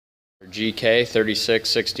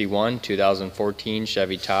GK3661 2014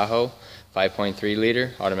 Chevy Tahoe 5.3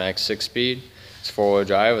 liter automatic 6-speed. It's 4-wheel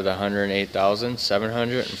drive with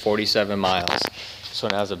 108,747 miles. This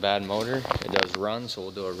one has a bad motor. It does run, so we'll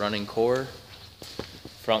do a running core.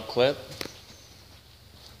 Front clip,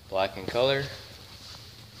 black in color,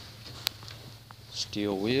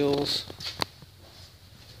 steel wheels.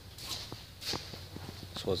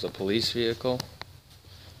 This was a police vehicle.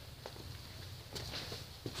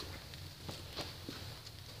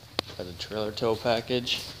 Got a trailer tow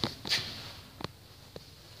package.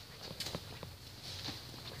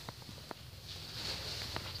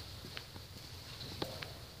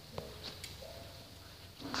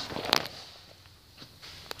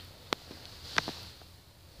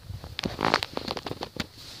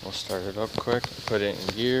 We'll start it up quick, put it in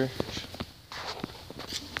gear.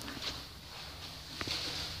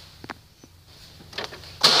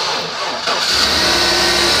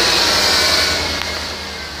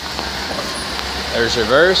 There's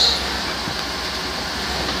reverse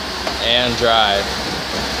and drive.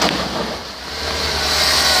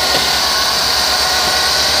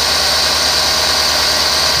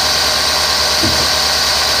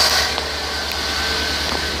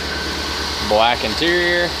 Black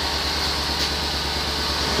interior,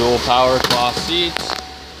 dual power cloth seats.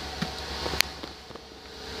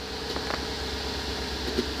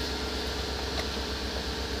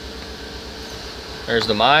 There's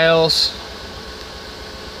the miles.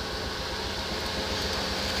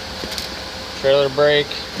 Trailer brake.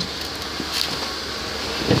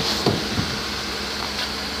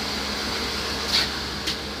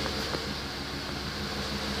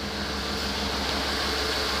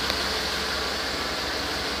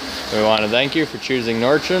 We want to thank you for choosing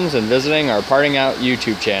Nordstrom's and visiting our Parting Out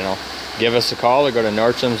YouTube channel. Give us a call or go to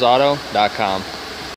nordstromsauto.com.